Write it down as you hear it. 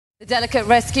The delicate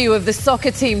rescue of the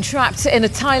soccer team trapped in a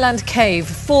Thailand cave.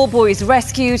 4 boys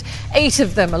rescued, 8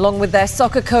 of them, along with their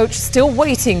soccer coach, still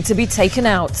waiting to be taken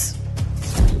out.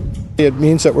 It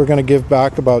means that we're going to give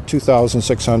back about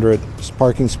 2,600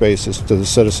 parking spaces to the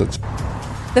citizens.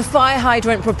 The fire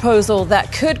hydrant proposal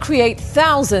that could create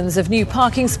thousands of new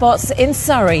parking spots in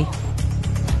Surrey.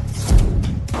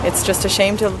 It's just a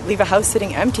shame to leave a house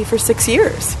sitting empty for 6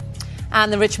 years.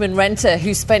 And the Richmond renter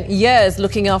who spent years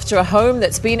looking after a home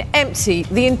that's been empty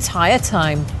the entire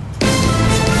time.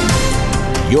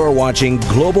 You're watching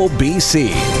Global BC.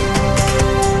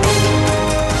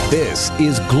 This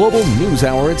is Global News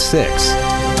Hour at 6.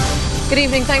 Good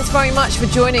evening. Thanks very much for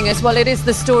joining us. Well, it is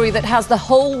the story that has the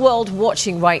whole world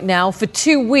watching right now. For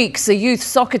 2 weeks, a youth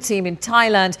soccer team in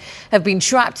Thailand have been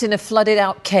trapped in a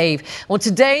flooded-out cave. Well,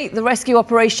 today, the rescue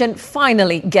operation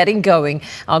finally getting going.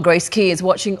 Our Grace Key is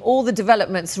watching all the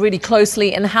developments really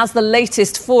closely and has the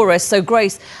latest for us. So,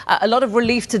 Grace, a lot of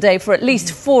relief today for at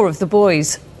least 4 of the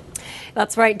boys.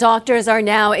 That's right. Doctors are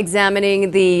now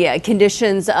examining the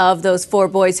conditions of those 4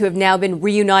 boys who have now been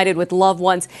reunited with loved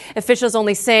ones. Officials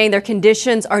only saying their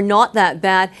conditions are not that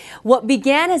bad. What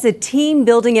began as a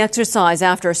team-building exercise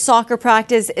after a soccer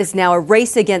practice is now a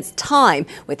race against time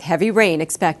with heavy rain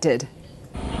expected.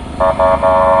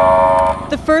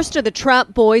 The first of the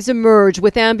trapped boys emerged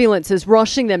with ambulances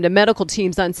rushing them to medical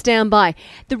teams on standby.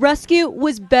 The rescue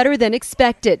was better than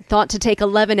expected. Thought to take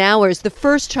 11 hours, the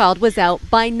first child was out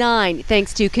by 9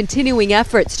 thanks to continuing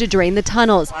efforts to drain the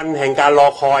tunnels.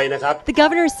 The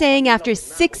governor saying after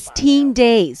 16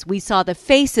 days, we saw the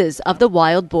faces of the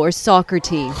Wild Boars soccer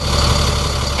team.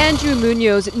 Andrew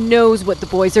Munoz knows what the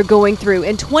boys are going through.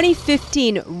 In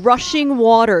 2015, rushing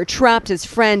water trapped his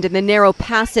friend in the narrow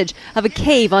passage of a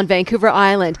cave on Vancouver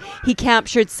Island. He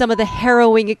captured some of the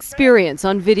harrowing experience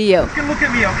on video. You can look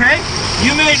at me, okay?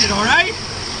 You made it, all right?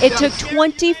 It took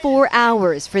 24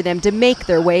 hours for them to make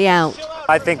their way out.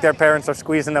 I think their parents are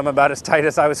squeezing them about as tight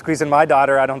as I was squeezing my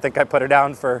daughter. I don't think I put her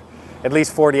down for at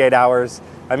least 48 hours.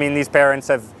 I mean, these parents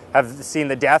have seen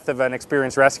the death of an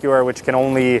experienced rescuer, which can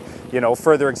only,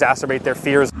 further exacerbate their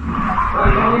fears.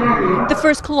 The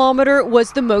first kilometer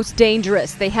was the most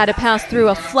dangerous. They had to pass through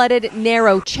a flooded,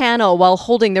 narrow channel while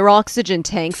holding their oxygen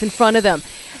tanks in front of them.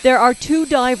 There are 2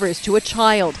 divers to a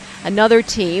child. Another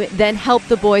team then helped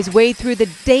the boys wade through the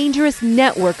dangerous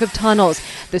network of tunnels.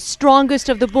 The strongest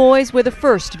of the boys were the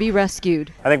first to be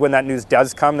rescued. I think when that news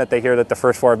does come, that they hear that the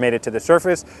first 4 have made it to the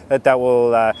surface, that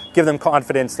will give them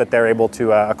confidence that they're able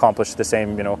to accomplish the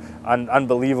same,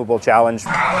 unbelievable challenge.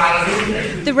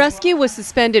 The rescue was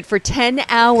suspended for 10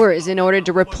 hours in order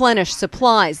to replenish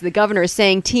supplies. The governor is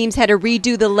saying teams had to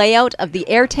redo the layout of the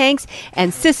air tanks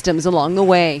and systems along the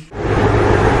way.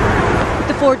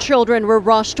 The 4 children were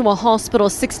rushed to a hospital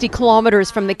 60 kilometers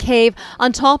from the cave.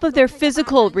 On top of their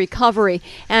physical recovery,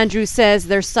 Andrew says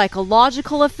their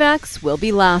psychological effects will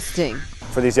be lasting.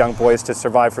 For these young boys to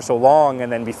survive for so long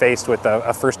and then be faced with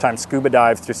a first-time scuba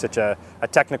dive through such a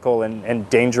technical and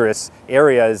dangerous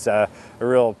area is a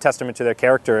real testament to their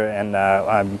character. And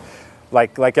I'm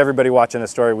like everybody watching the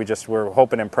story, we're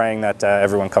hoping and praying that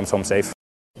everyone comes home safe.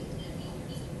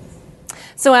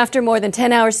 So after more than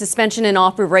 10 hours suspension in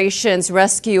operations,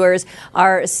 rescuers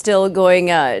are still going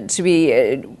to be,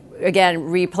 again,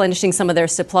 replenishing some of their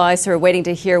supplies. So we're waiting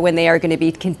to hear when they are going to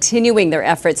be continuing their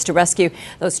efforts to rescue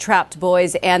those trapped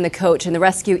boys and the coach. And the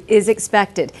rescue is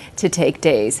expected to take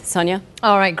days. Sonia?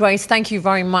 All right, Grace, thank you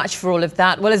very much for all of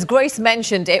that. Well, as Grace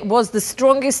mentioned, it was the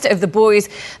strongest of the boys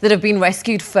that have been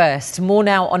rescued first. More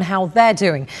now on how they're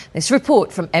doing. This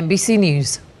report from NBC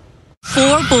News.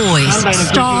 4 boys,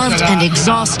 starved and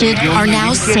exhausted, are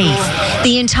now safe.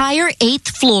 The entire 8th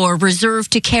floor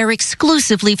reserved to care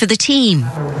exclusively for the team.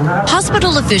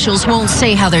 Hospital officials won't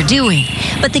say how they're doing,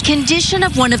 but the condition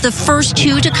of one of the first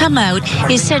 2 to come out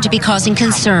is said to be causing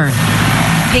concern.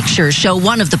 Pictures show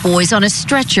one of the boys on a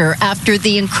stretcher after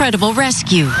the incredible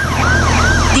rescue.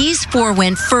 These 4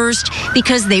 went first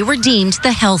because they were deemed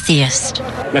the healthiest.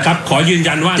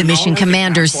 The mission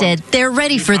commander said they're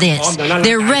ready for this.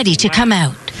 They're ready to come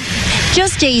out.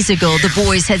 Just days ago, the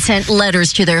boys had sent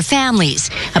letters to their families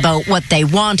about what they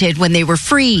wanted when they were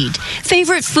freed.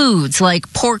 Favorite foods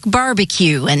like pork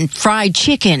barbecue and fried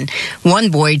chicken.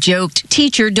 One boy joked,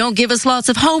 "Teacher, don't give us lots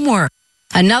of homework."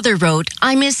 Another wrote,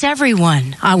 "I miss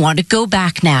everyone. I want to go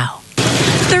back now."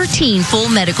 13 full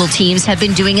medical teams have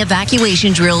been doing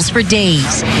evacuation drills for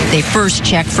days. They first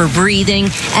check for breathing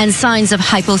and signs of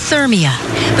hypothermia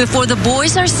before the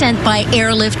boys are sent by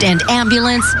airlift and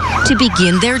ambulance to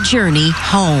begin their journey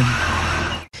home.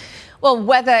 Well,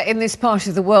 weather in this part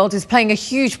of the world is playing a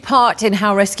huge part in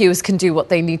how rescuers can do what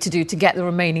they need to do to get the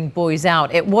remaining boys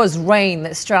out. It was rain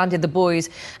that stranded the boys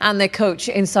and their coach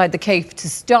inside the cave to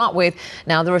start with.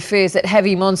 Now there are fears that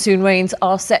heavy monsoon rains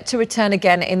are set to return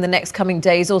again in the next coming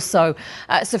days or so.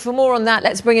 So for more on that,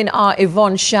 let's bring in our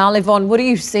Yvonne Schall. Yvonne, what are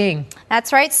you seeing?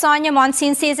 That's right, Sonia.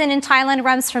 Monsoon season in Thailand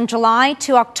runs from July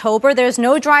to October. There's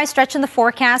no dry stretch in the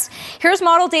forecast. Here's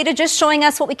model data just showing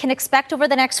us what we can expect over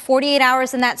the next 48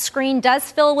 hours, and that screen does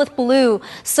fill with blue.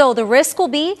 So the risk will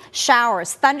be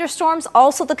showers, thunderstorms.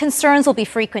 Also, the concerns will be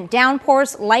frequent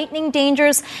downpours, lightning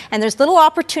dangers, and there's little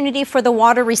opportunity for the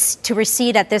water to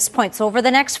recede at this point. So over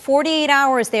the next 48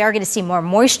 hours, they are going to see more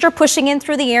moisture pushing in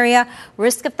through the area,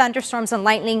 risk of thunderstorms and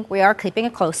lightning. We are keeping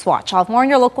a close watch. I'll have more on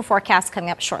your local forecast coming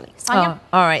up shortly. Sonia?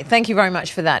 All right. Thank you very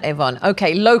much for that, Yvonne.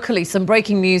 OK, locally, some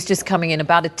breaking news just coming in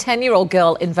about a 10-year-old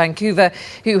girl in Vancouver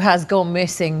who has gone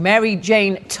missing. Mary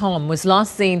Jane Tom was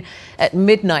last seen at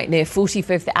midnight near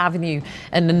 45th Avenue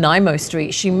and Nanaimo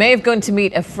Street. She may have gone to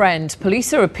meet a friend.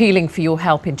 Police are appealing for your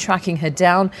help in tracking her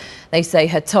down. They say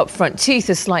her top front teeth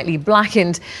are slightly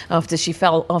blackened after she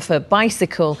fell off her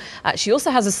bicycle. She also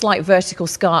has a slight vertical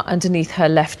scar underneath her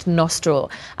left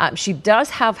nostril. She does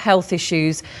have health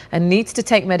issues and needs to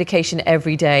take medication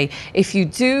every day. If you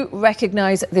do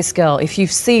recognise this girl, if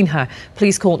you've seen her,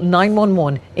 please call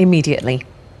 911 immediately.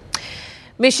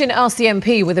 Mission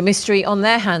RCMP with a mystery on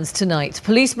their hands tonight.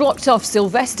 Police blocked off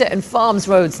Sylvester and Farms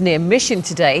roads near Mission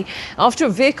today after a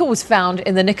vehicle was found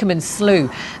in the Nickerman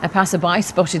Slough. A passerby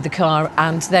spotted the car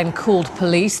and then called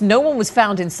police. No one was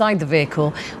found inside the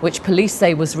vehicle, which police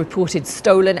say was reported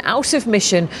stolen out of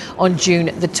Mission on June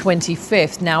the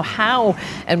 25th. Now, how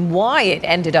and why it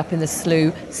ended up in the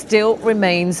slough still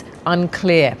remains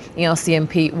unclear. The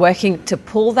RCMP working to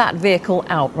pull that vehicle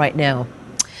out right now.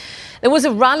 There was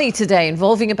a rally today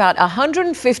involving about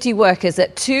 150 workers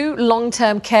at two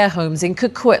long-term care homes in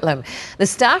Coquitlam. The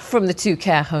staff from the two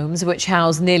care homes, which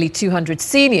house nearly 200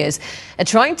 seniors, are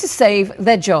trying to save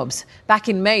their jobs. Back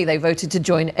in May, they voted to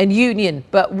join a union,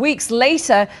 but weeks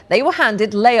later, they were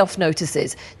handed layoff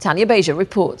notices. Tanya Beja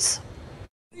reports.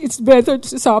 It's better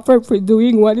to suffer for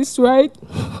doing what is right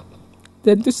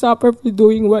than to suffer for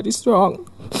doing what is wrong.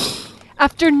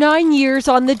 After 9 years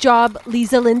on the job,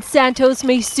 Lisa Lynn Santos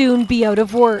may soon be out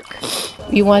of work.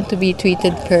 We want to be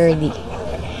treated fairly,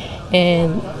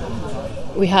 and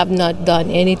we have not done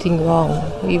anything wrong.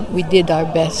 We did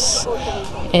our best,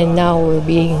 and now we're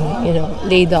being,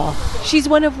 laid off. She's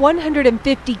one of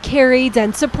 150 care aides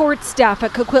and support staff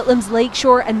at Coquitlam's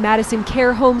Lakeshore and Madison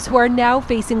care homes who are now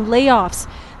facing layoffs.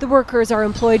 The workers are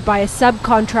employed by a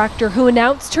subcontractor who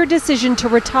announced her decision to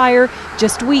retire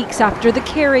just weeks after the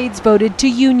care aides voted to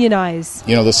unionize.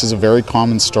 This is a very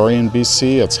common story in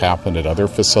BC. It's happened at other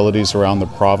facilities around the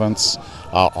province.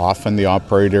 Often the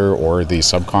operator or the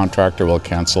subcontractor will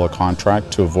cancel a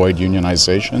contract to avoid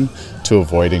unionization, to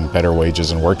avoiding better wages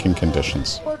and working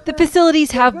conditions. The facilities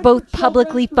have both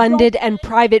publicly funded and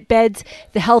private beds.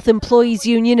 The Health Employees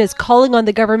Union is calling on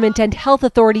the government and health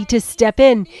authority to step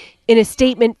in. In a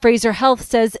statement, Fraser Health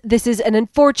says this is an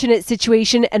unfortunate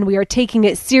situation and we are taking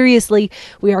it seriously.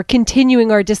 We are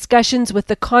continuing our discussions with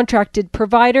the contracted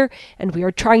provider and we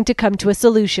are trying to come to a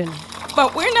solution.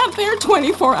 But we're not there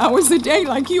 24 hours a day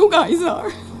like you guys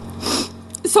are.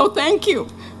 So thank you.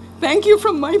 Thank you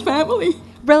from my family.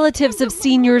 Relatives of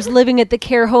seniors living at the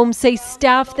care home say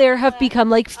staff there have become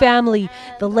like family,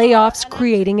 the layoffs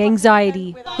creating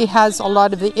anxiety. He has a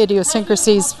lot of the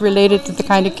idiosyncrasies related to the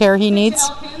kind of care he needs.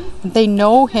 They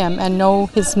know him and know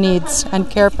his needs and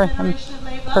care for him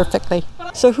perfectly.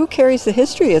 So who carries the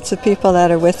history? It's the people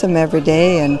that are with him every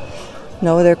day and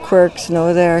know their quirks,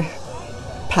 know their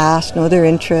past, know their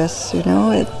interests.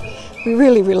 We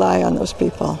really rely on those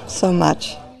people so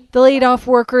much. The laid-off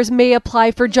workers may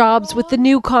apply for jobs with the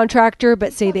new contractor,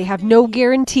 but say they have no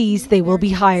guarantees they will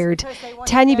be hired.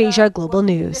 Tanya Beja, Global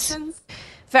News.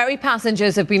 Ferry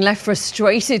passengers have been left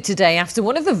frustrated today after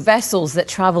one of the vessels that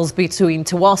travels between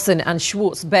Tsawwassen and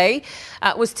Swartz Bay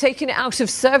was taken out of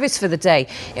service for the day.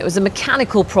 It was a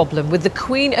mechanical problem with the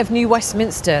Queen of New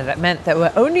Westminster that meant there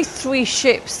were only 3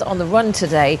 ships on the run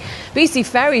today. BC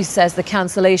Ferries says the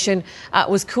cancellation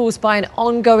was caused by an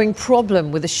ongoing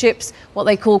problem with the ships, what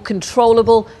they call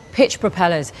controllable pitch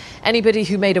propellers. Anybody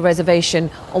who made a reservation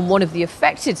on one of the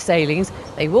affected sailings,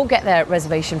 they will get their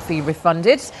reservation fee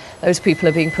refunded. Those people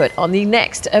are being put on the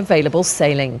next available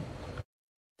sailing.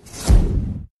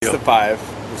 It's the 5,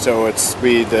 so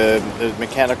the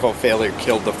mechanical failure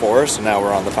killed the 4, so now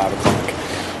we're on the 5 o'clock.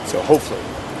 So hopefully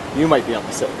you might be on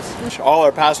the 6. All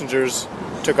our passengers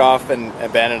took off and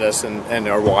abandoned us and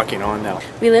are walking on now.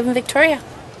 We live in Victoria.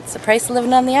 It's the price of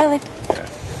living on the island. Okay.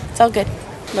 That's all good.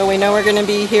 But we know we're going to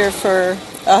be here for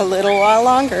a little while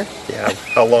longer. Yeah,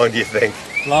 how long do you think?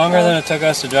 Longer than it took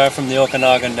us to drive from the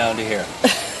Okanagan down to here.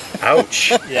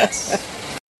 Ouch. Yes.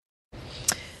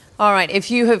 All right, if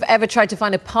you have ever tried to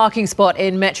find a parking spot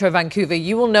in Metro Vancouver,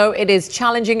 you will know it is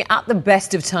challenging at the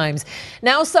best of times.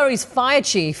 Now Surrey's fire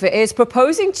chief is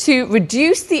proposing to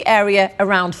reduce the area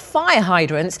around fire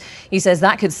hydrants. He says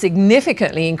that could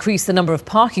significantly increase the number of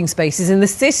parking spaces in the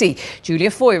city. Julia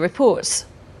Foy reports.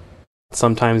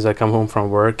 Sometimes I come home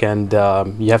from work and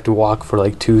you have to walk for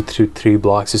like 2 to 3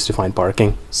 blocks just to find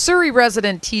parking. Surrey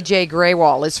resident TJ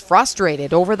Greywall is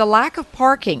frustrated over the lack of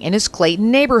parking in his Clayton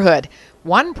neighborhood.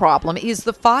 One problem is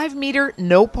the 5-meter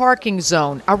no parking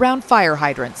zone around fire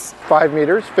hydrants. 5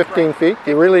 meters, 15 feet.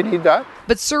 Do you really need that?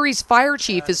 But Surrey's fire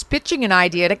chief is pitching an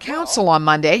idea to council on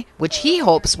Monday, which he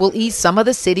hopes will ease some of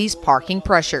the city's parking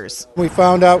pressures. We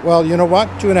found out, well, you know what?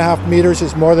 2.5 meters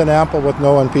is more than ample with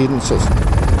no impedances.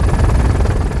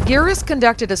 Garris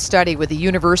conducted a study with the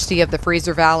University of the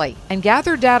Fraser Valley and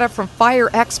gathered data from fire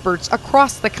experts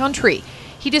across the country.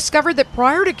 He discovered that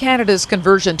prior to Canada's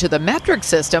conversion to the metric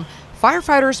system,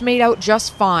 firefighters made out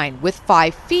just fine with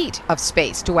 5 feet of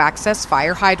space to access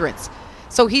fire hydrants.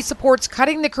 So he supports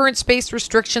cutting the current space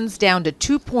restrictions down to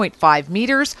 2.5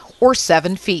 meters or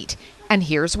 7 feet. And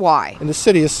here's why. In the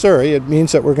city of Surrey, it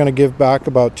means that we're going to give back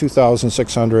about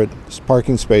 2,600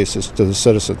 parking spaces to the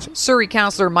citizens. Surrey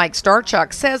Councillor Mike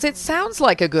Starchuk says it sounds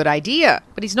like a good idea,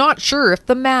 but he's not sure if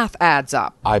the math adds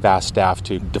up. I've asked staff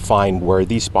to define where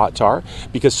these spots are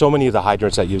because so many of the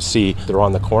hydrants that you see, they're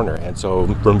on the corner, and so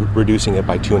reducing it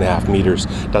by 2.5 meters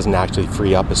doesn't actually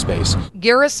free up a space.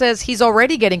 Garris says he's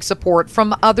already getting support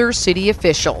from other city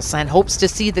officials and hopes to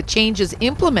see the changes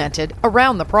implemented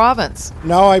around the province.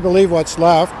 Now I believe what's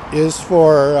left is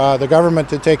for the government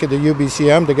to take it to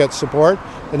UBCM to get support,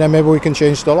 and then maybe we can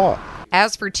change the law.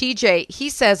 As for TJ, he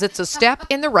says it's a step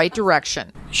in the right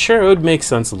direction. Sure, it would make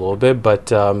sense a little bit, but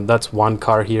that's one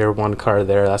car here, one car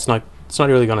there. It's not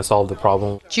really going to solve the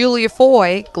problem. Julia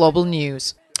Foy, Global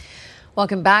News.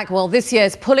 Welcome back. Well, this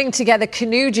year's Pulling Together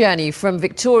canoe journey from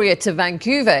Victoria to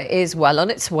Vancouver is well on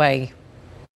its way.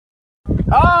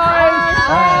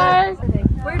 Hi!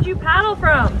 Where'd you paddle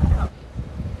from?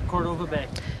 Cordova Bay.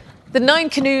 The 9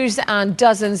 canoes and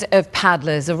dozens of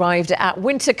paddlers arrived at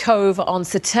Winter Cove on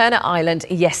Saturna Island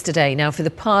yesterday. Now, for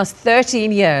the past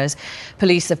 13 years,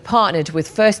 police have partnered with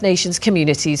First Nations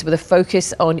communities with a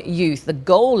focus on youth. The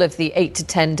goal of the 8 to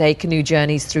 10-day canoe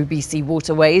journeys through BC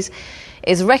waterways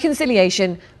is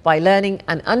reconciliation by learning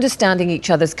and understanding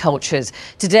each other's cultures.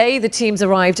 Today, the teams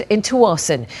arrived in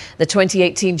Tsawwassen. The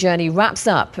 2018 journey wraps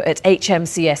up at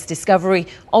HMCS Discovery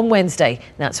on Wednesday.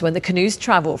 That's when the canoes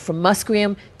travel from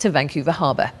Musqueam to Vancouver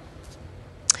Harbour.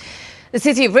 The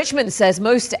City of Richmond says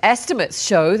most estimates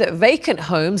show that vacant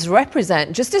homes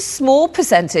represent just a small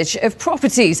percentage of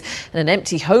properties and an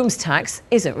empty homes tax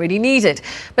isn't really needed.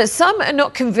 But some are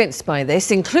not convinced by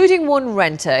this, including one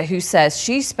renter who says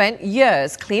she spent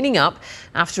years cleaning up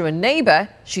after a neighbour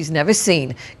she's never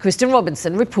seen. Kristen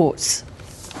Robinson reports.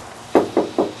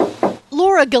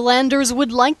 Laura Galanders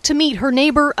would like to meet her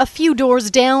neighbour a few doors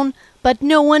down, but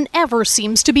no one ever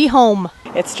seems to be home.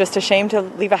 It's just a shame to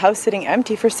leave a house sitting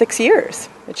empty for 6 years.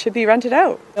 It should be rented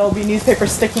out. There'll be newspapers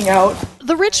sticking out.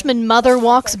 The Richmond mother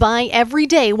walks by every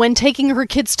day when taking her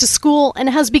kids to school and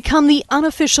has become the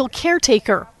unofficial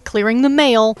caretaker, clearing the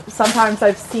mail. Sometimes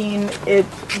I've seen it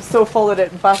so full that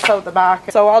it busts out the back.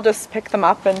 So I'll just pick them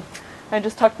up and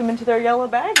just tuck them into their yellow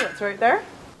bag that's right there.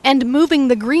 And moving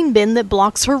the green bin that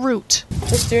blocks her route.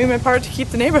 Just doing my part to keep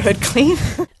the neighborhood clean.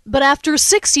 But after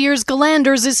 6 years,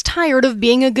 Galanders is tired of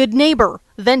being a good neighbor,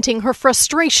 venting her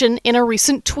frustration in a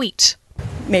recent tweet.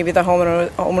 Maybe the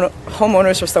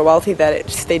homeowners are so wealthy that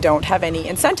they don't have any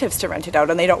incentives to rent it out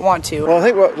and they don't want to. Well, I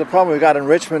think the problem we've got in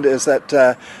Richmond is that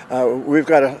we've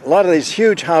got a lot of these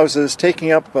huge houses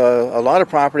taking up a lot of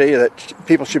property that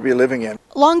people should be living in.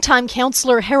 Longtime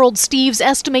councillor Harold Steeves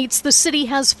estimates the city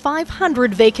has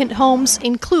 500 vacant homes,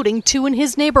 including 2 in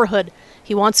his neighborhood.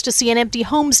 He wants to see an empty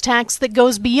homes tax that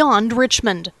goes beyond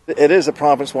Richmond. It is a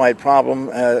province-wide problem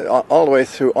all the way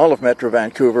through all of Metro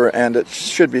Vancouver, and it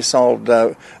should be solved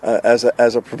as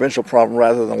a provincial problem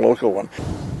rather than a local one.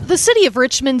 The City of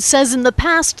Richmond says in the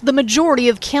past the majority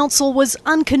of council was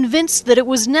unconvinced that it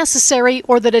was necessary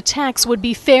or that a tax would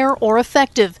be fair or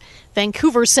effective.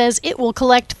 Vancouver says it will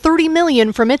collect $30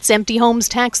 million from its empty homes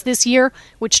tax this year,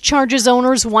 which charges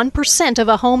owners 1% of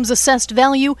a home's assessed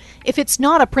value if it's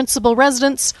not a principal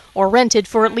residence or rented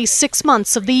for at least 6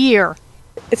 months of the year.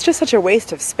 It's just such a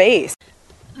waste of space.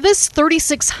 This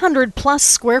 3,600 plus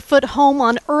square foot home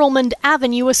on Earlmond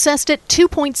Avenue assessed at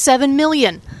 $2.7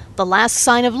 million. The last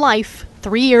sign of life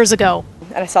 3 years ago.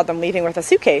 And I saw them leaving with a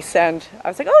suitcase, and I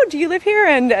was like, "Oh, do you live here?"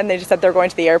 And they just said they're going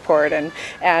to the airport, and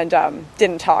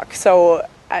didn't talk. So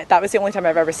that was the only time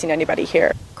I've ever seen anybody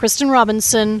here. Kristen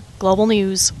Robinson, Global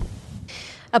News.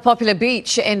 A popular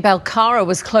beach in Belcara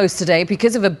was closed today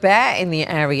because of a bear in the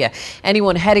area.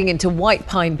 Anyone heading into White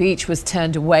Pine Beach was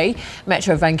turned away.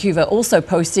 Metro Vancouver also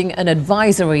posting an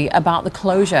advisory about the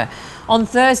closure. On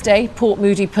Thursday, Port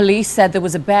Moody police said there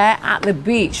was a bear at the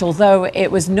beach, although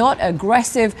it was not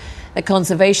aggressive. The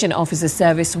Conservation Officer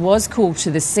Service was called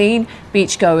to the scene.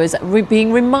 Beachgoers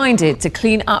being reminded to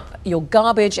clean up your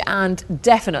garbage and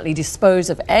definitely dispose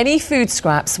of any food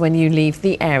scraps when you leave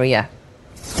the area.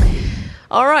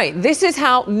 All right, this is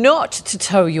how not to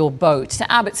tow your boat.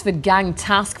 Abbotsford Gang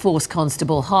Task Force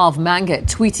Constable Harv Mangat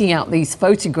tweeting out these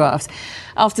photographs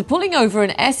after pulling over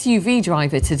an SUV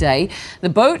driver today. The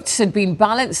boat had been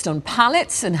balanced on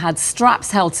pallets and had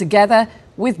straps held together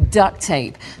with duct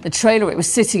tape. The trailer it was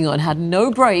sitting on had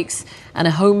no brakes and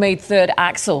a homemade third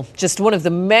axle. Just one of the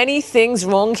many things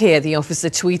wrong here, the officer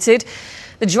tweeted.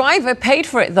 The driver paid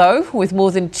for it, though, with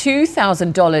more than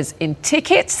 $2,000 in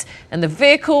tickets, and the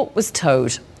vehicle was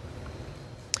towed.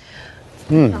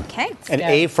 Okay. An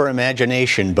A for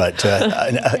imagination, but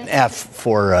an F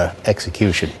for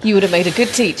execution. You would have made a good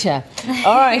teacher.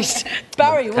 All right,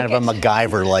 Barry. Kind of a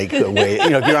MacGyver-like way. You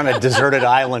know, if you're on a deserted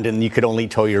island and you could only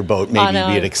tow your boat,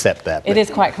 maybe you'd accept that. It is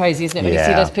quite crazy, isn't it, when you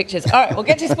see those pictures? All right, we'll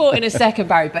get to sport in a second,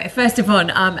 Barry. But first of all,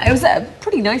 it was a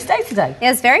pretty nice day today. Yeah,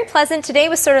 it was very pleasant. Today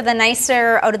was sort of the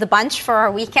nicer out of the bunch for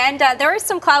our weekend. There is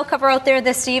some cloud cover out there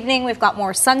this evening. We've got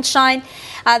more sunshine.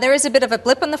 There is a bit of a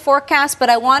blip in the forecast, but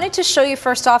I wanted to show you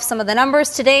first off some of the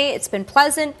numbers today. It's been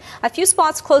pleasant. A few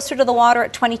spots closer to the water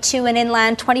at 22 and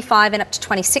inland, 25 and up to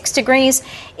 26 degrees.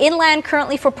 Inland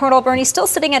currently for Port Alberni still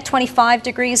sitting at 25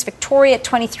 degrees, Victoria at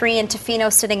 23 and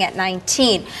Tofino sitting at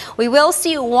 19. We will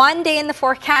see one day in the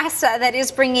forecast that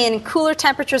is bringing in cooler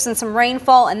temperatures and some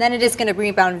rainfall, and then it is going to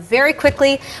rebound very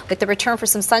quickly with the return for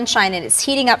some sunshine, and it's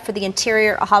heating up for the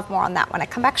interior. I'll have more on that when I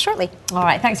come back shortly. All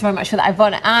right, thanks very much for that,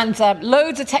 Yvonne. And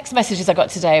loads of text messages I got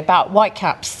today about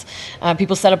Whitecaps.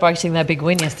 People celebrating their big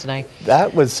win yesterday.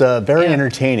 That was very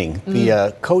entertaining.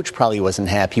 The coach probably wasn't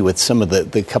happy with some of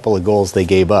the couple of goals they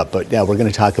gave up, but yeah, we're going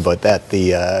to talk about that.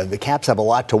 The Caps have a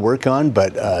lot to work on,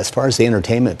 but as far as the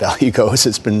entertainment value goes,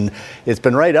 it's been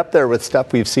right up there with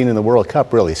stuff we've seen in the World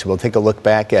Cup, really. So we'll take a look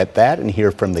back at that and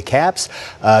hear from the Caps.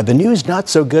 The news not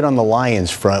so good on the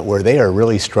Lions front, where they are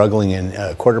really struggling,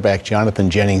 and quarterback Jonathan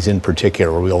Jennings in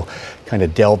particular. We'll kind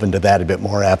of delve into that a bit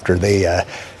more after they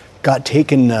got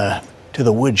taken to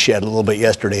the woodshed a little bit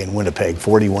yesterday in Winnipeg,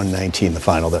 41-19 the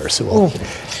final there. So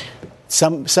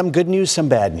some good news, some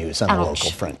bad news on the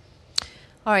local front.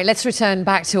 All right, let's return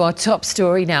back to our top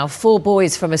story now. 4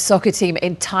 boys from a soccer team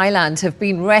in Thailand have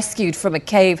been rescued from a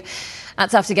cave.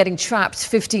 That's after getting trapped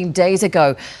 15 days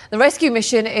ago. The rescue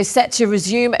mission is set to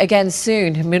resume again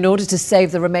soon in order to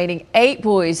save the remaining 8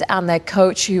 boys and their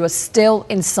coach who are still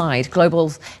inside.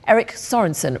 Global's Eric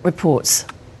Sorensen reports.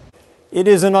 It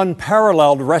is an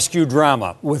unparalleled rescue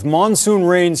drama. With monsoon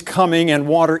rains coming and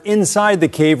water inside the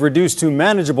cave reduced to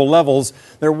manageable levels,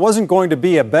 there wasn't going to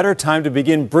be a better time to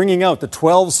begin bringing out the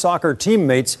 12 soccer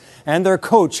teammates and their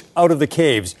coach out of the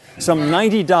caves. Some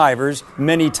 90 divers,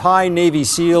 many Thai Navy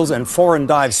SEALs and foreign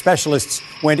dive specialists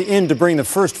went in to bring the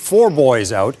first 4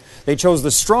 boys out. They chose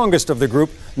the strongest of the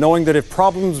group, knowing that if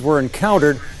problems were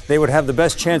encountered, they would have the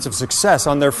best chance of success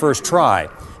on their first try.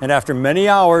 And after many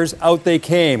hours, out they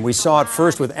came. We saw it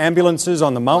first with ambulances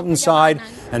on the mountainside,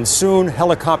 and soon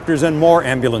helicopters and more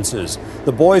ambulances.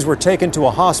 The boys were taken to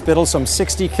a hospital some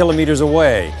 60 kilometers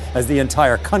away as the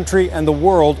entire country and the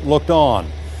world looked on.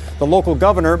 The local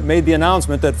governor made the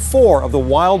announcement that 4 of the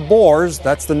wild boars,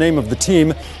 that's the name of the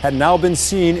team, had now been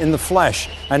seen in the flesh,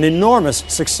 an enormous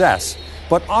success.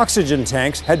 But oxygen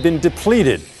tanks had been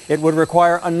depleted. It would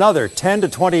require another 10 to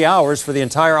 20 hours for the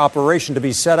entire operation to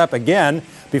be set up again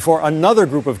before another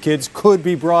group of kids could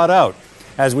be brought out.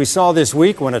 As we saw this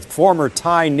week when a former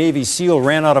Thai Navy SEAL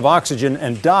ran out of oxygen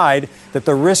and died, that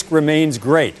the risk remains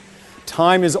great.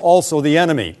 Time is also the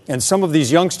enemy, and some of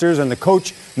these youngsters and the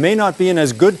coach may not be in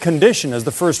as good condition as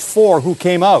the first 4 who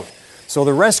came out. So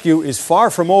the rescue is far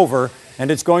from over, and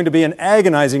it's going to be an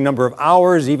agonizing number of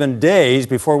hours, even days,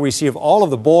 before we see if all of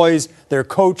the boys, their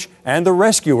coach, and the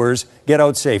rescuers get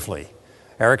out safely.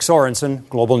 Eric Sorensen,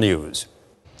 Global News.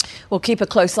 We'll keep a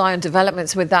close eye on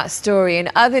developments with that story. In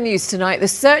other news tonight, the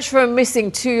search for a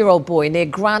missing 2-year-old boy near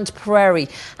Grande Prairie,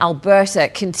 Alberta,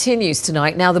 continues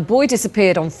tonight. Now, the boy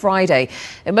disappeared on Friday.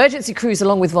 Emergency crews,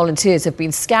 along with volunteers, have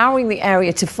been scouring the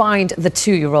area to find the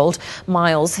 2-year-old.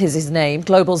 Miles is his name.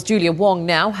 Global's Julia Wong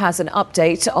now has an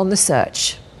update on the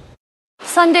search.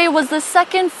 Sunday was the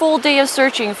second full day of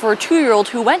searching for a 2-year-old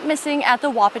who went missing at the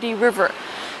Wapiti River.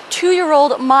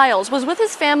 2-year-old Miles was with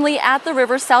his family at the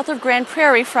river south of Grand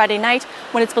Prairie Friday night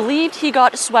when it's believed he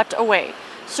got swept away.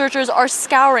 Searchers are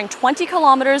scouring 20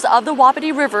 kilometers of the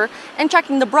Wapiti River and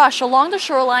checking the brush along the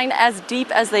shoreline as deep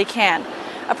as they can.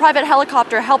 A private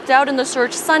helicopter helped out in the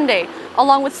search Sunday,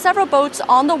 along with several boats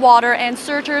on the water and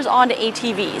searchers on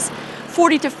ATVs.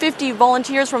 40 to 50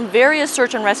 volunteers from various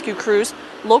search and rescue crews,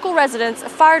 local residents,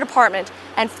 fire department,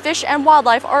 and Fish and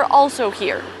Wildlife are also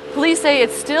here. Police say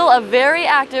it's still a very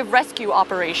active rescue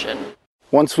operation.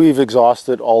 Once we've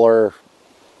exhausted all our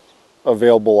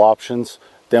available options,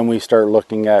 then we start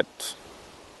looking at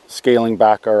scaling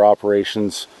back our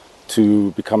operations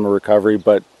to become a recovery,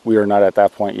 but we are not at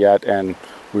that point yet, and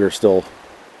we are still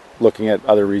looking at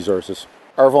other resources.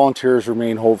 Our volunteers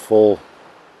remain hopeful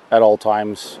at all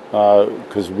times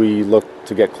because we look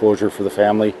to get closure for the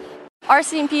family.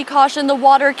 RCMP cautioned the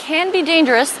water can be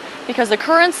dangerous because the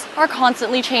currents are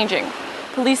constantly changing.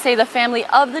 Police say the family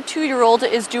of the 2-year-old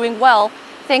is doing well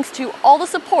thanks to all the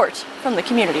support from the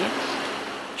community.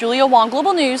 Julia Wong,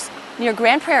 Global News, near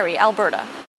Grand Prairie, Alberta.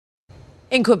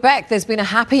 In Quebec, there's been a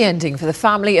happy ending for the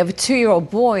family of a 2-year-old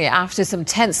boy after some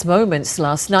tense moments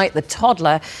last night. The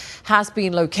toddler has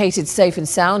been located safe and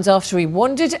sound after he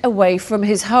wandered away from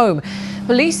his home.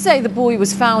 Police say the boy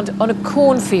was found on a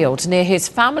cornfield near his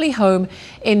family home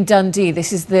in Dundee.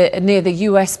 This is near the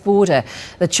US border.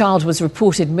 The child was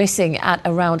reported missing at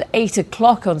around 8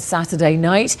 o'clock on Saturday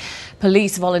night.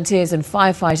 Police, volunteers and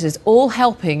firefighters all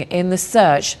helping in the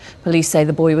search. Police say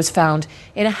the boy was found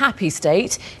in a happy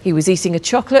state. He was eating a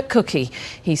chocolate cookie.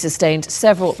 He sustained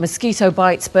several mosquito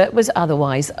bites but was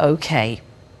otherwise okay.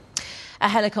 A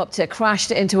helicopter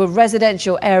crashed into a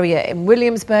residential area in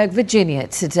Williamsburg, Virginia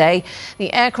today.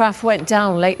 The aircraft went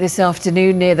down late this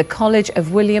afternoon near the College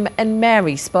of William and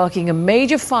Mary, sparking a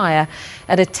major fire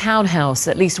at a townhouse.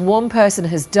 At least one person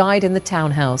has died in the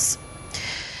townhouse.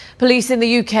 Police in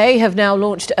the UK have now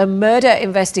launched a murder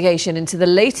investigation into the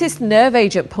latest nerve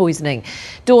agent poisoning.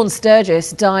 Dawn Sturgis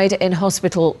died in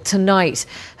hospital tonight.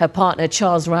 Her partner,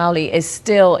 Charles Rowley, is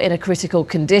still in a critical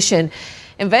condition.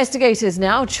 Investigators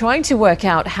now trying to work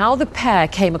out how the pair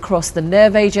came across the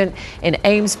nerve agent in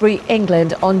Amesbury,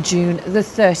 England on June the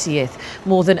 30th.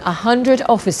 More than 100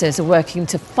 officers are working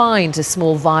to find a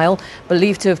small vial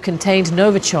believed to have contained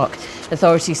Novichok.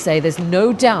 Authorities say there's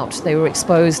no doubt they were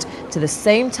exposed to the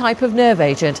same type of nerve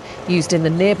agent used in the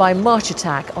nearby March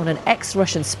attack on an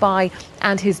ex-Russian spy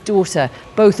and his daughter.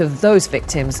 Both of those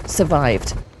victims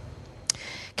survived.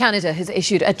 Canada has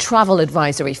issued a travel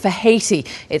advisory for Haiti.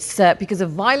 It's because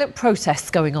of violent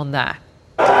protests going on there.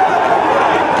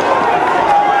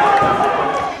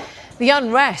 The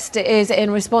unrest is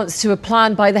in response to a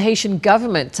plan by the Haitian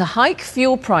government to hike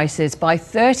fuel prices by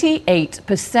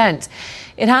 38%.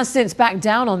 It has since backed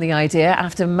down on the idea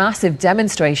after massive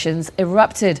demonstrations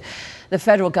erupted. The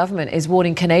federal government is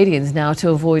warning Canadians now to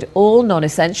avoid all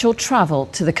non-essential travel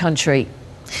to the country.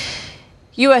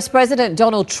 US President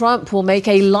Donald Trump will make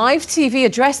a live TV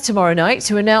address tomorrow night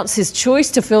to announce his choice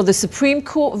to fill the Supreme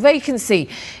Court vacancy.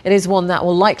 It is one that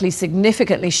will likely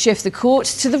significantly shift the court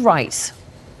to the right.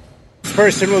 This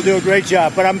person will do a great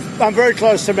job, but I'm very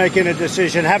close to making a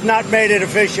decision. Have not made it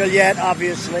official yet,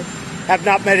 obviously. Have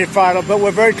not made it final, but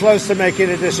we're very close to making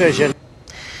a decision.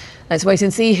 Let's wait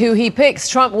and see who he picks.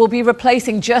 Trump will be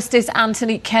replacing Justice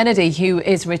Anthony Kennedy, who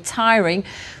is retiring.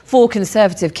 4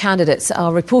 Conservative candidates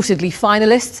are reportedly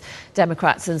finalists.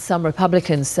 Democrats and some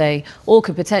Republicans say all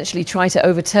could potentially try to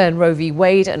overturn Roe v.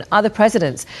 Wade and other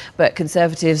precedents, but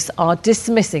Conservatives are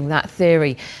dismissing that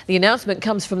theory. The announcement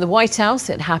comes from the White House.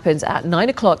 It happens at 9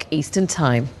 o'clock Eastern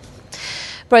Time.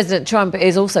 President Trump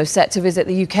is also set to visit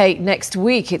the UK next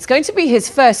week. It's going to be his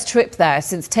first trip there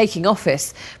since taking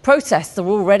office. Protests are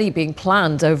already being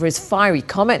planned over his fiery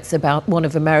comments about one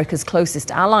of America's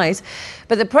closest allies.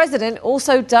 But the president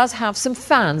also does have some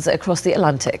fans across the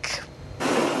Atlantic.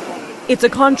 It's a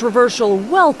controversial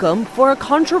welcome for a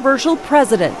controversial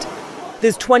president.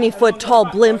 This 20-foot-tall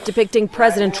blimp depicting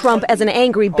President Trump as an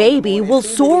angry baby will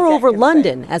soar over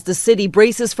London as the city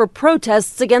braces for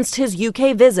protests against his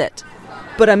UK visit.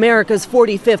 But America's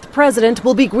 45th president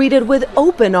will be greeted with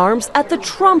open arms at the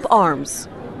Trump Arms.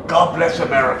 God bless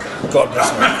America. God bless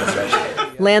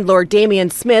America. Landlord Damian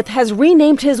Smith has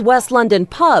renamed his West London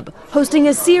pub, hosting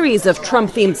a series of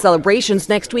Trump-themed celebrations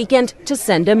next weekend to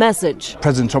send a message.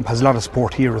 President Trump has a lot of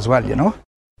support here as well, you know.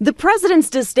 The president's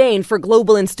disdain for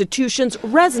global institutions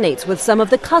resonates with some of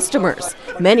the customers,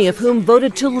 many of whom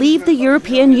voted to leave the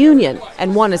European Union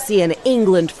and want to see an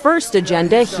England first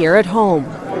agenda here at home.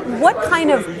 What kind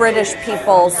of British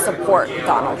people support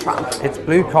Donald Trump? It's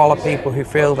blue-collar people who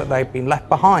feel that they've been left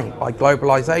behind by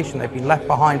globalization, they've been left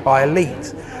behind by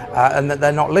elites, and that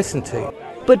they're not listened to.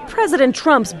 But President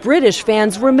Trump's British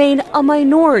fans remain a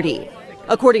minority.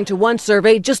 According to one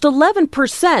survey, just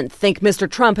 11% think Mr.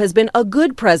 Trump has been a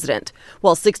good president,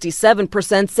 while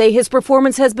 67% say his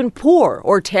performance has been poor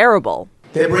or terrible.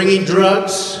 They're bringing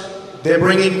drugs, they're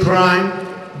bringing crime,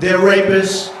 they're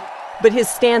rapists. But his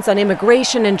stance on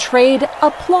immigration and trade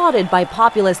applauded by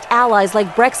populist allies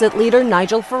like Brexit leader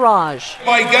Nigel Farage.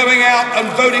 By going out and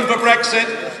voting for Brexit,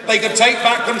 they could take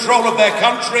back control of their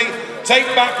country, take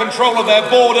back control of their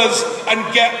borders, and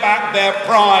get back their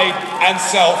pride and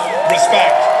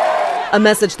self-respect. A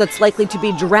message that's likely to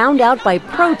be drowned out by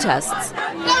protests.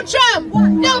 No Trump!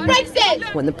 No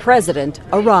Brexit! When the president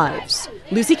arrives.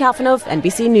 Lucy Kalfanov,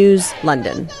 NBC News,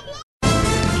 London.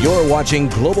 You're watching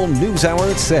Global News Hour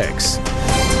at 6.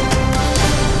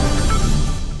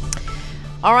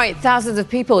 All right, thousands of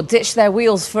people ditched their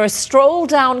wheels for a stroll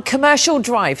down Commercial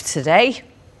Drive today.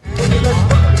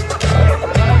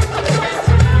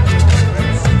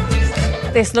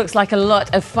 This looks like a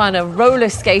lot of fun, a roller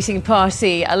skating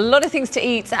party, a lot of things to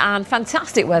eat and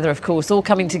fantastic weather, of course, all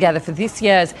coming together for this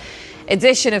year's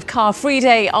edition of Car Free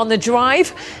Day on the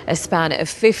Drive. A span of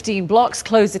 15 blocks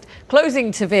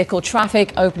closing to vehicle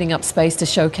traffic, opening up space to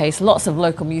showcase lots of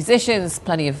local musicians,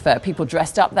 plenty of people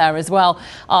dressed up there as well,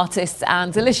 artists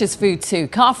and delicious food too.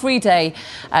 Car Free Day,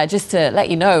 just to let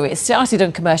you know, it started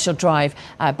on Commercial Drive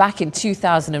back in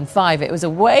 2005. It was a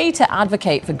way to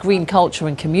advocate for green culture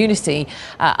and community.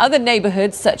 Other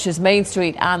neighbourhoods such as Main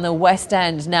Street and the West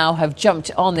End now have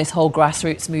jumped on this whole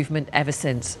grassroots movement ever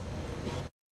since.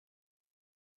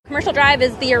 Commercial Drive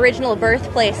is the original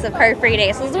birthplace of Car Free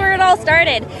Day. So this is where it all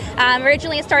started.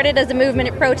 Originally it started as a movement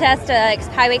of protest,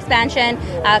 highway expansion.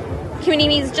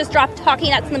 Communities just dropped hockey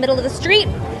nets in the middle of the street,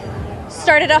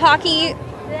 started a hockey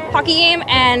game,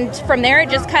 and from there it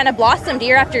just kind of blossomed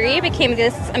year after year, became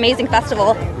this amazing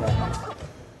festival.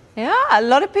 Yeah, a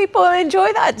lot of people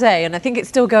enjoy that day, and I think it's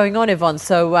still going on, Yvonne.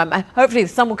 So hopefully the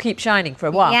sun will keep shining for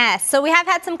a while. Yes, so we have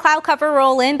had some cloud cover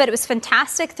roll in, but it was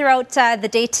fantastic throughout the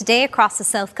day today across the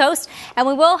south coast. And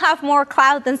we will have more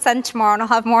cloud than sun tomorrow, and I'll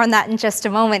have more on that in just a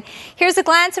moment. Here's a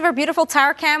glance of our beautiful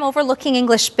tower cam overlooking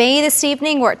English Bay this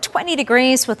evening. We're at 20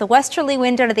 degrees with a westerly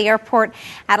wind out of the airport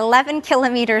at 11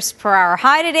 kilometers per hour.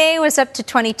 High today was up to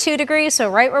 22 degrees,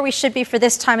 so right where we should be for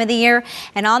this time of the year.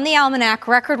 And on the almanac,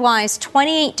 record-wise,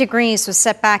 28 degrees was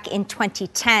set back in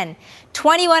 2010.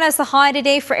 21 as the high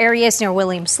today for areas near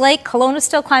Williams Lake. Kelowna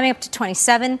still climbing up to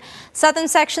 27. Southern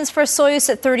sections for Soyuz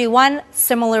at 31.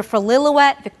 Similar for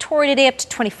Lillooet. Victoria today up to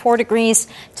 24 degrees.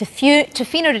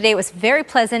 Tofino today was very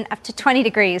pleasant, up to 20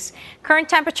 degrees. Current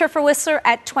temperature for Whistler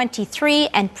at 23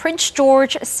 and Prince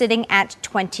George sitting at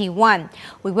 21.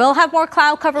 We will have more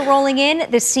cloud cover rolling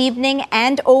in this evening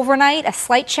and overnight. A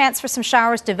slight chance for some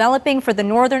showers developing for the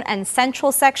northern and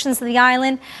central sections of the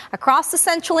island. Across the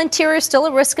central interior, still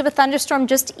a risk of a thunderstorm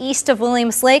just east of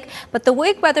Williams Lake. But the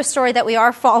wake weather story that we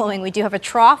are following, we do have a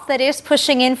trough that is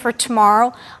pushing in for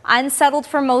tomorrow. Unsettled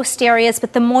for most areas,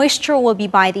 but the moisture will be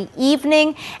by the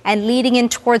evening and leading in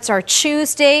towards our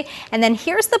Tuesday. And then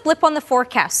here's the blip on the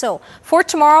forecast. So for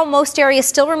tomorrow, most areas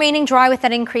still remaining dry with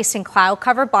that increase in cloud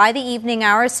cover by the evening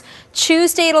hours.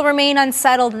 Tuesday, it'll remain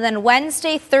unsettled. And then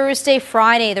Wednesday, Thursday,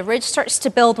 Friday, the ridge starts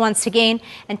to build once again.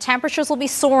 And temperatures will be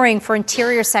soaring for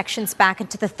interior sections back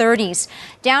into the 30s.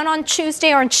 Down on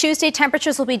Tuesday,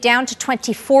 temperatures will be down to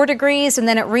 24 degrees. And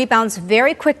then it rebounds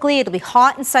very quickly. It'll be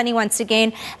hot and sunny once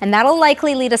again. And that'll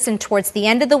likely lead us in towards the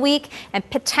end of the week and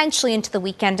potentially into the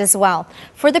weekend as well.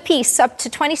 For the piece, up to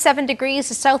 27 degrees,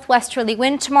 a southwesterly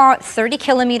wind tomorrow at 30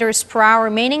 kilometers per hour,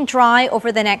 remaining dry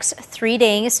over the next 3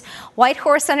 days.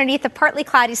 Whitehorse underneath a partly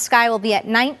cloudy sky will be at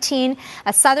 19.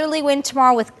 A southerly wind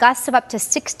tomorrow with gusts of up to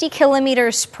 60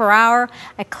 kilometers per hour.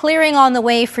 A clearing on the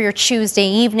way for your Tuesday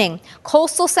evening.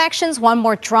 Coastal sections, one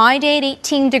more dry day at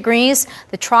 18 degrees.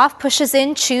 The trough pushes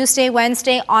in Tuesday,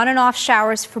 Wednesday, on and off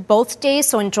showers for both days,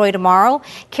 so enjoy tomorrow.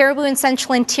 Caribou and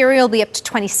central interior will be up to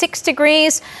 26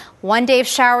 degrees. 1 day of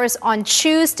showers on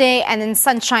Tuesday and then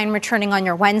sunshine returning on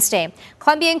your Wednesday.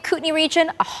 Columbia and Kootenay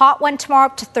region, a hot one tomorrow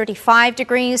up to 35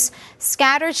 degrees.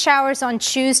 Scattered showers on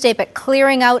Tuesday, but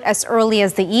clearing out as early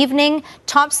as the evening.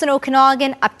 Thompson,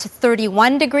 Okanagan, up to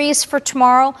 31 degrees for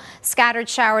tomorrow. Scattered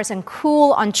showers and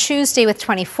cool on Tuesday with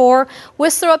 24.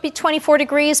 Whistler up to 24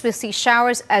 degrees. We'll see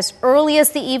showers as early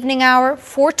as the evening hour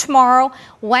for tomorrow.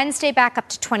 Wednesday back up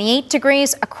to 28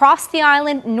 degrees. Across the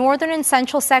island, northern and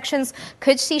central sections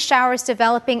could see showers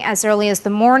developing as early as the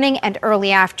morning and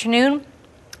early afternoon.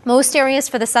 Most areas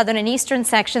for the southern and eastern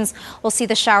sections will see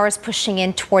the showers pushing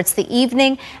in towards the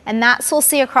evening, and that's we'll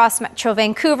see across Metro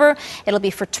Vancouver. It'll be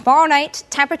for tomorrow night.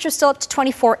 Temperatures still up to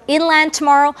 24 inland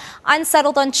tomorrow,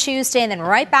 unsettled on Tuesday, and then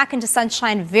right back into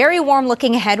sunshine. Very warm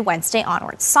looking ahead Wednesday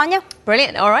onwards. Sonia?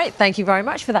 Brilliant. All right. Thank you very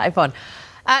much for that, Yvonne.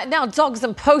 Now, dogs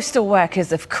and postal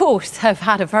workers, of course, have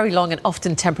had a very long and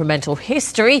often temperamental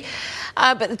history.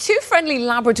 But the two friendly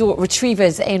Labrador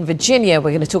retrievers in Virginia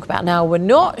we're going to talk about now were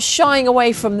not shying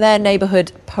away from their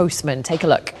neighborhood postman. Take a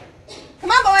look.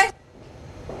 Come on,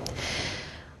 boy.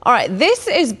 All right, this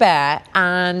is Bear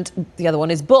and the other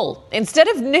one is Bull. Instead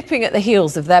of nipping at the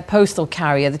heels of their postal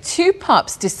carrier, the two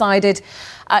pups decided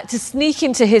to sneak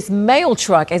into his mail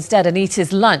truck instead and eat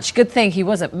his lunch. Good thing he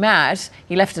wasn't mad.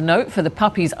 He left a note for the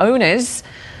puppy's owners.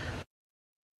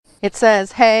 It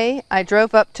says, "Hey, I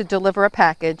drove up to deliver a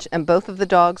package and both of the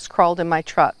dogs crawled in my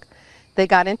truck. They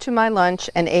got into my lunch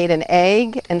and ate an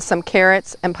egg and some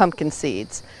carrots and pumpkin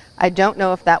seeds. I don't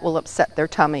know if that will upset their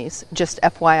tummies. Just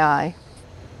FYI."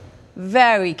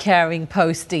 Very caring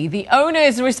postie. The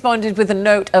owners responded with a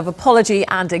note of apology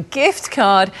and a gift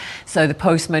card so the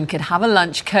postman could have a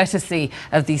lunch courtesy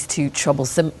of these two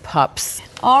troublesome pups.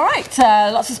 All right,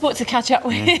 lots of sports to catch up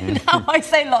with. Now I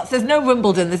say lots. There's no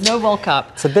Wimbledon. There's no World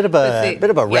Cup. It's a bit of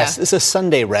a rest. Yeah. It's a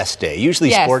Sunday rest day.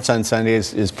 Usually sports on Sunday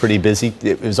is pretty busy.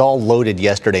 It was all loaded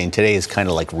yesterday, and today is kind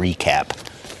of like recap.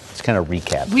 It's kind of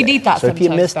recap. We need that. So if you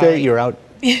missed it, you're out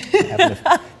having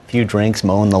a few drinks,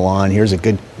 mowing the lawn. Here's a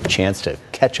good chance to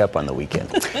catch up on the weekend.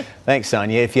 Thanks,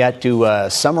 Sonia. If you had to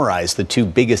summarize the two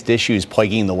biggest issues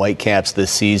plaguing the Whitecaps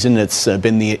this season, it's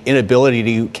been the inability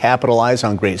to capitalize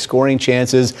on great scoring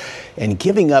chances and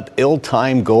giving up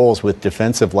ill-timed goals with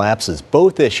defensive lapses.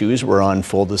 Both issues were on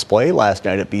full display last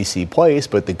night at BC Place,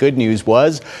 but the good news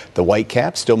was the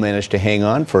Whitecaps still managed to hang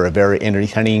on for a very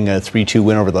entertaining 3-2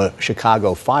 win over the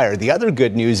Chicago Fire. The other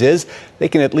good news is they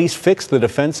can at least fix the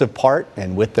defensive part,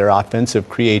 and with their offensive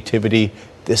creativity,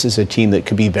 this is a team that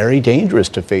could be very dangerous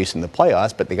to face in the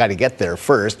playoffs, but they got to get there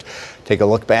first. Take a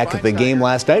look back at the game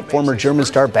last night. Former German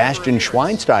star Bastian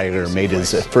Schweinsteiger made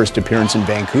his first appearance in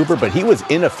Vancouver, but he was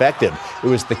ineffective. It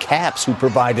was the Caps who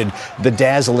provided the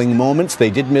dazzling moments. They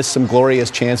did miss some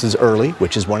glorious chances early,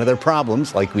 which is one of their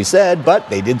problems, like we said, but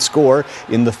they did score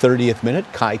in the 30th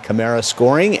minute. Kai Kamara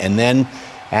scoring, and then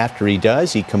after he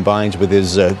does, he combines with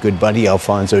his good buddy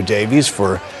Alphonso Davies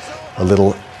for a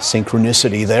little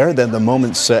synchronicity there. Then the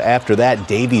moments after that,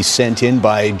 Davies sent in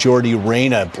by Jordi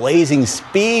Reyna. Blazing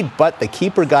speed, but the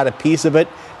keeper got a piece of it,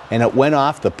 and it went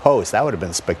off the post. That would have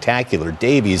been spectacular.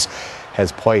 Davies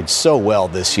has played so well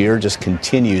this year, just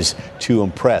continues to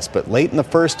impress. But late in the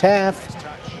first half,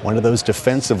 one of those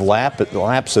defensive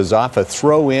lapses off a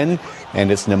throw-in,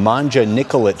 and it's Nemanja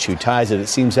Nikolic who ties it. It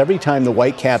seems every time the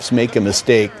Whitecaps make a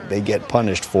mistake, they get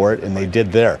punished for it, and they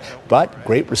did there. But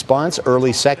great response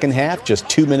early second half, just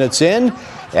 2 minutes in.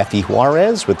 Effie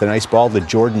Juarez with a nice ball to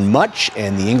Jordan Much,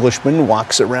 and the Englishman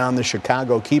walks around the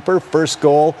Chicago keeper. First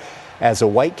goal as a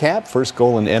Whitecap, first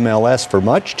goal in MLS for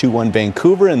Much, 2-1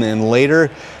 Vancouver, and then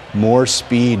later, more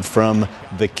speed from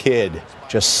the kid,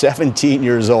 just 17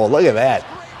 years old. Look at that.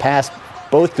 Past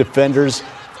both defenders,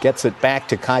 gets it back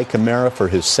to Kai Kamara for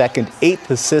his second,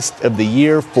 8th assist of the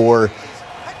year for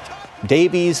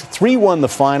Davies. 3-1 the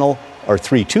final, or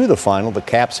 3-2 the final. The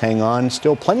Caps hang on.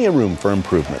 Still plenty of room for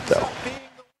improvement, though.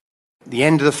 The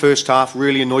end of the first half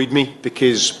really annoyed me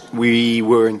because we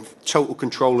were in total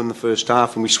control in the first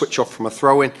half and we switch off from a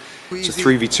throw-in. It's a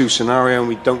 3v2 scenario and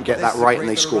we don't get that right and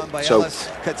they score. So it's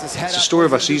the story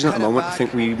of our season at the moment. I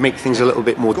think we make things a little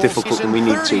bit more difficult than we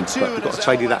need to, but we've got to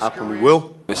tidy that up and we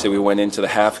will. We went into the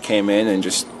half, came in and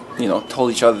just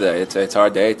told each other that it's our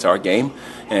day, it's our game,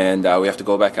 and we have to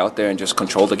go back out there and just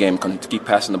control the game, keep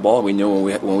passing the ball. We knew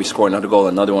when we score another goal,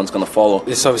 another one's going to follow.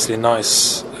 It's obviously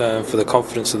nice for the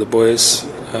confidence of the boys.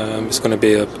 It's going to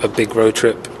be a big road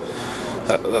trip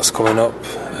that's coming up.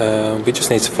 We just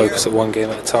need to focus at one game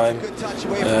at a time.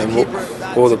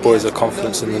 All the boys are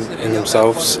confident in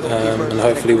themselves, and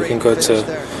hopefully we can go to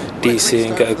DC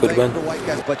and get a good win.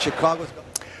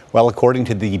 Well, according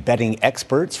to the betting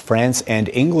experts, France and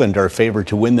England are favored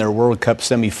to win their World Cup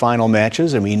semi-final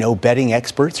matches, and we know betting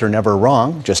experts are never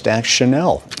wrong. Just ask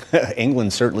Chanel.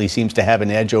 England certainly seems to have an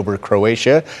edge over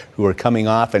Croatia, who are coming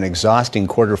off an exhausting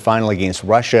quarterfinal against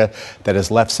Russia that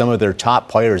has left some of their top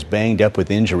players banged up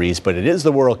with injuries. But it is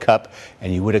the World Cup,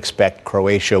 and you would expect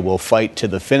Croatia will fight to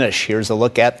the finish. Here's a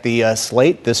look at the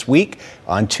slate this week.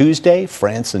 On Tuesday,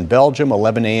 France and Belgium,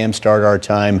 11 a.m. start our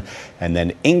time, and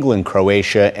then England,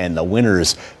 Croatia, and the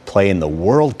winners play in the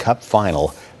World Cup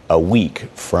final a week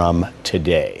from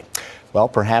today. Well,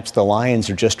 perhaps the Lions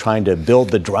are just trying to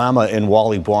build the drama in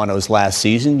Wally Buono's last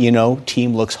season. You know,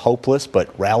 team looks hopeless,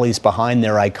 but rallies behind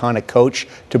their iconic coach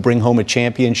to bring home a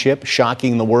championship,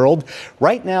 shocking the world.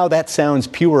 Right now, that sounds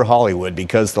pure Hollywood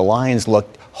because the Lions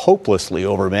looked hopelessly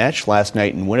overmatched last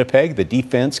night in Winnipeg. The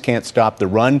defense can't stop the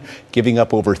run, giving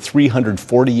up over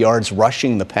 340 yards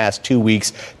rushing the past 2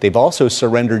 weeks. They've also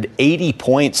surrendered 80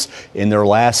 points in their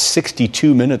last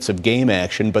 62 minutes of game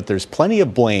action, but there's plenty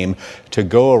of blame to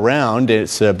go around.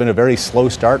 It's been a very slow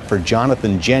start for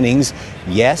Jonathan Jennings.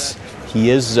 Yes,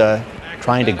 he is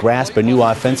trying to grasp a new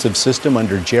offensive system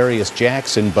under Jarius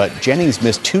Jackson, but Jennings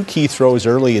missed 2 key throws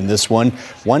early in this one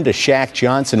to Shaq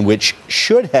Johnson, which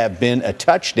should have been a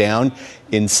touchdown.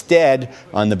 Instead,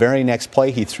 on the very next play,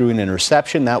 he threw an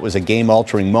interception. That was a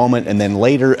game-altering moment, and then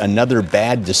later another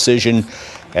bad decision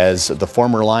as the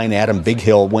former Lion Adam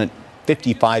Bighill went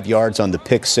 55 yards on the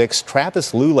pick six.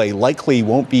 Travis Lulay likely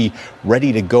won't be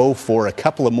ready to go for a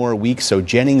couple of more weeks, so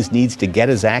Jennings needs to get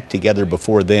his act together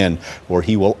before then, or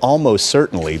he will almost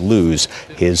certainly lose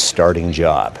his starting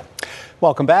job.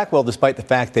 Welcome back. Well, despite the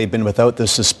fact they've been without the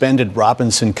suspended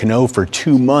Robinson Cano for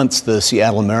 2 months, the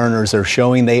Seattle Mariners are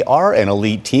showing they are an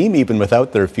elite team, even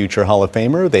without their future Hall of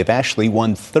Famer. They've actually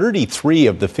won 33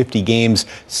 of the 50 games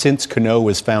since Cano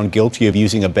was found guilty of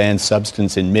using a banned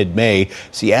substance in mid-May.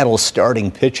 Seattle's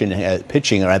starting pitching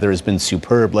has been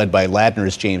superb, led by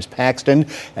Ladner's James Paxton,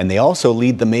 and they also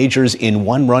lead the majors in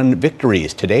one-run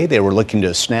victories. Today, they were looking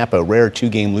to snap a rare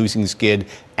 2-game losing skid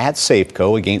at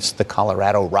Safeco against the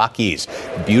Colorado Rockies.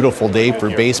 Beautiful day for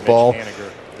baseball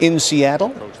in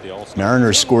Seattle.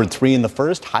 Mariners scored 3 in the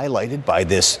first, highlighted by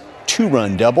this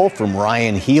 2-run double from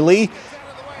Ryan Healy.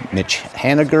 Mitch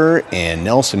Haniger and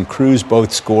Nelson Cruz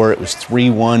both score. It was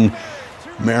 3-1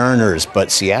 Mariners, but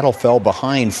Seattle fell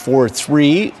behind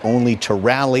 4-3, only to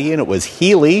rally, and it was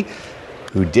Healy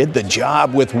who did the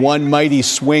job with one mighty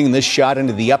swing. This shot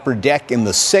into the upper deck in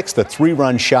the 6th, a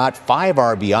 3-run shot, 5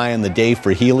 RBI on the day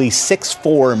for Healy.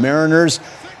 6-4 Mariners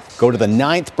go to the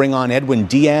 9th, bring on Edwin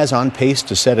Diaz, on pace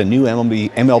to set a new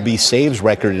MLB saves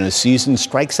record in a season.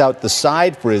 Strikes out the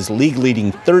side for his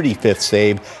league-leading 35th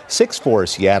save. 6-4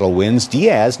 Seattle wins.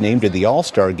 Diaz named to the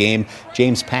All-Star game.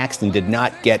 James Paxton did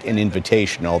not get an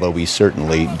invitation, although he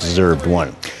certainly deserved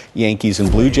one. Yankees and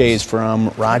Blue Jays from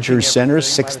Rogers Center,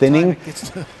 6th inning.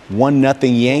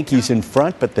 1-0 Yankees in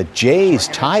front, but the Jays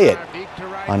tie it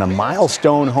on a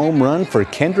milestone home run for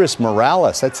Kendrys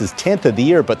Morales. That's his 10th of the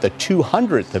year, but the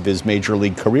 200th of his major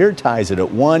league career. Ties it at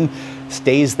 1,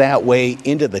 stays that way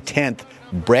into the 10th.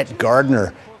 Brett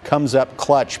Gardner comes up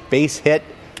clutch, base hit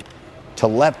to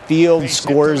left field,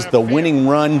 scores the winning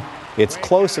run. It's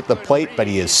close at the plate, but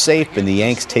he is safe, and the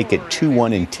Yanks take it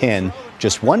 2-1 in 10.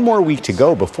 Just 1 more week to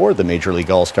go before the Major League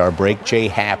All-Star break. Jay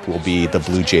Happ will be the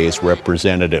Blue Jays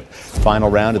representative. Final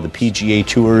round of the PGA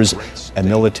Tour's A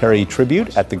Military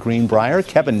Tribute at the Greenbrier.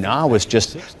 Kevin Na was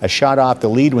just a shot off the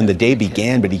lead when the day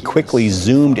began, but he quickly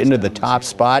zoomed into the top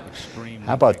spot.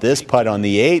 How about this putt on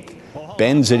the 8th?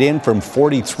 Bends it in from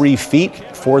 43 feet,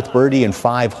 4th birdie in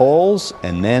 5 holes.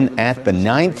 And then at the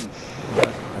 9th,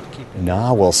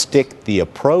 Na will stick the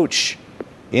approach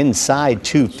inside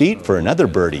 2 feet for another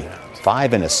birdie.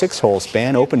 5 in a 6-hole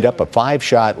span, opened up a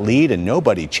 5-shot lead, and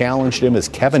nobody challenged him as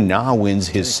Kevin Na wins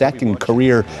his 2nd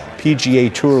career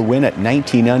PGA Tour win at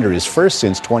 19 under, his first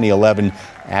since 2011.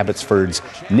 Abbotsford's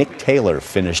Nick Taylor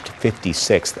finished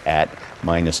 56th at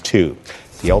 -2.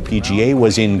 The LPGA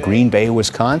was in Green Bay,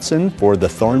 Wisconsin for the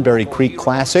Thornberry Creek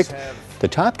Classic. The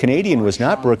top Canadian was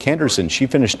not Brooke Henderson. She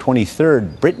finished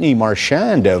 23rd. Brittany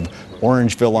Marchand of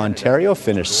Orangeville, Ontario,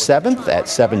 finished 7th at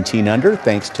 17 under,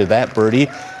 thanks to that birdie.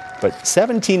 But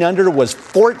 17 under was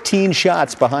 14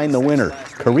 shots behind the winner.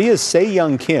 Korea's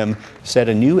Se-Young Kim set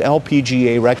a new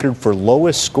LPGA record for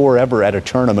lowest score ever at a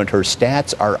tournament. Her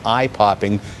stats are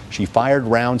eye-popping. She fired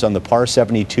rounds on the par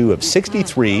 72 of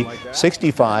 63,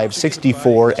 65,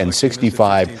 64, and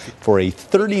 65 for a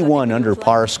 31 under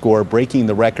par score, breaking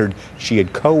the record she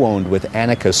had co-owned with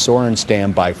Annika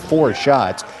Sorenstam by 4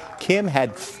 shots. Kim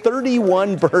had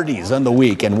 31 birdies on the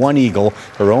week and 1 eagle.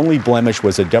 Her only blemish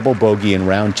was a double bogey in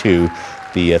round 2.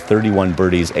 The 31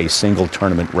 birdies, a single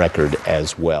tournament record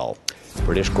as well.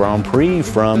 British Grand Prix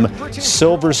from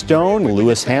Silverstone.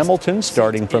 Lewis Hamilton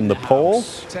starting from the pole.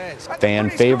 Fan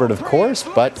favorite, of course,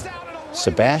 but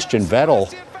Sebastian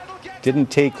Vettel didn't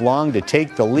take long to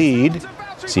take the lead.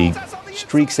 He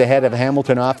streaks ahead of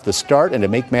Hamilton off the start, and to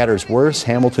make matters worse,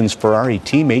 Hamilton's Ferrari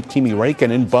teammate Kimi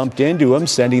Räikkönen bumped into him,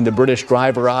 sending the British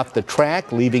driver off the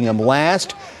track, leaving him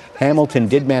last. Hamilton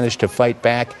did manage to fight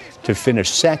back to finish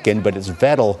 2nd, but it's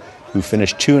Vettel who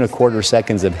finished 2 1/4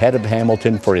 seconds ahead of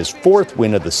Hamilton for his 4th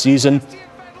win of the season.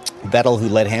 Vettel, who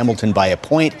led Hamilton by a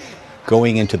point,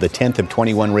 going into the 10th of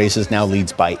 21 races, now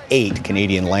leads by 8.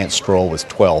 Canadian Lance Stroll was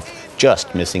 12th,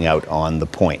 just missing out on the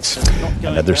points.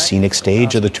 Another scenic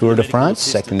stage of the Tour de France.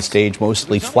 Second stage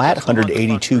mostly flat,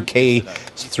 182K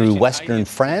through western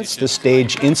France. The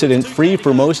stage incident-free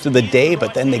for most of the day,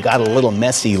 but then they got a little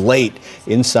messy late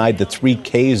inside the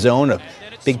 3K zone. A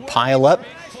big pile-up,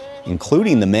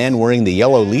 including the man wearing the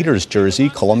yellow leader's jersey,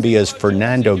 Colombia's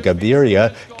Fernando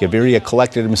Gaviria. Gaviria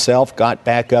collected himself, got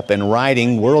back up and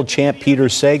riding. World champ Peter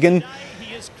Sagan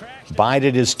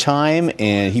bided his time,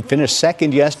 and he finished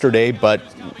second yesterday, but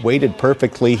waited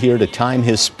perfectly here to time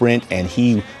his sprint, and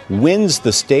he wins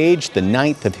the stage, the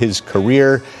 9th of his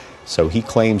career. So he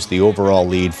claims the overall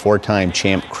lead. Four-time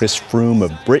champ Chris Froome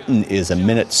of Britain is a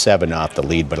minute 7 off the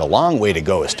lead, but a long way to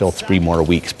go. Still 3 more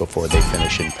weeks before they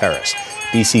finish in Paris.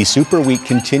 BC Super Week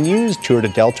continues. Tour de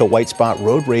Delta White Spot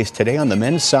Road Race today on the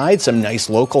men's side. Some nice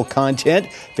local content.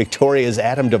 Victoria's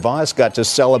Adam DeVos got to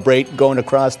celebrate going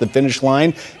across the finish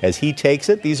line as he takes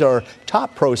it. These are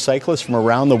top pro cyclists from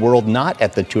around the world, not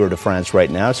at the Tour de France right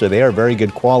now, so they are very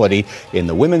good quality. In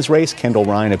the women's race, Kendall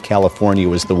Ryan of California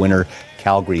was the winner.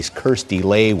 Calgary's Kirsty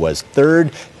Lay was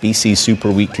third. BC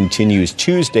Super Week continues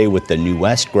Tuesday with the New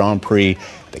West Grand Prix.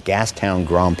 The Gastown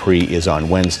Grand Prix is on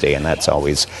Wednesday, and that's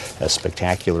always a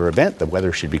spectacular event. The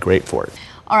weather should be great for it.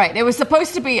 All right, there was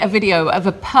supposed to be a video of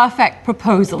a perfect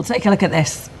proposal. Take a look at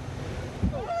this.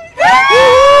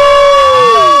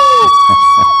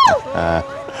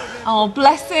 Oh,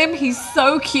 bless him. He's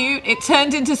so cute. It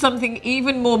turned into something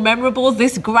even more memorable.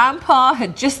 This grandpa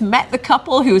had just met the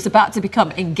couple who was about to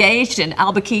become engaged in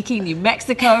Albuquerque, New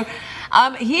Mexico.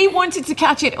 He wanted to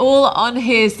catch it all on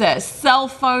his cell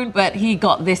phone, but he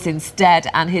got this instead,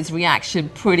 and his reaction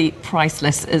pretty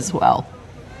priceless as well.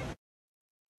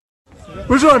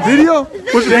 Was it on video?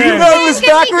 Was it video? No, it was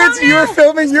backwards. You were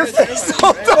filming your face the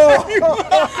whole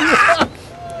time.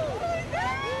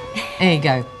 There you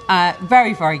go.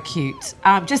 Very, very cute.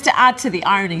 Just to add to the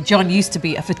irony, John used to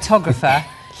be a photographer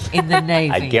in the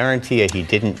Navy. I guarantee you he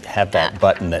didn't have that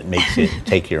button that makes it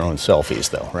take your own selfies,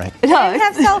 though, right? No, we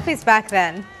didn't have selfies back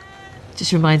then.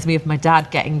 Just reminds me of my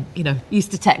dad getting, used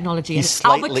to technology.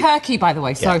 Albuquerque, by the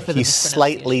way. Sorry for the He's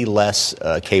slightly less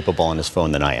capable on his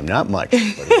phone than I am. Not much.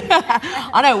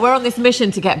 I know. We're on this mission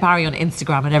to get Barry on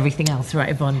Instagram and everything else, right,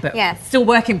 Yvonne? But yes. Still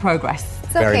work in progress.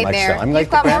 It's okay, Bear. So. I'm like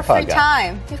You've got more free guy.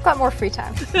 time. You've got more free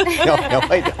time. No,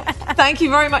 I don't. Thank you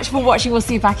very much for watching. We'll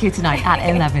see you back here tonight at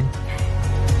 11.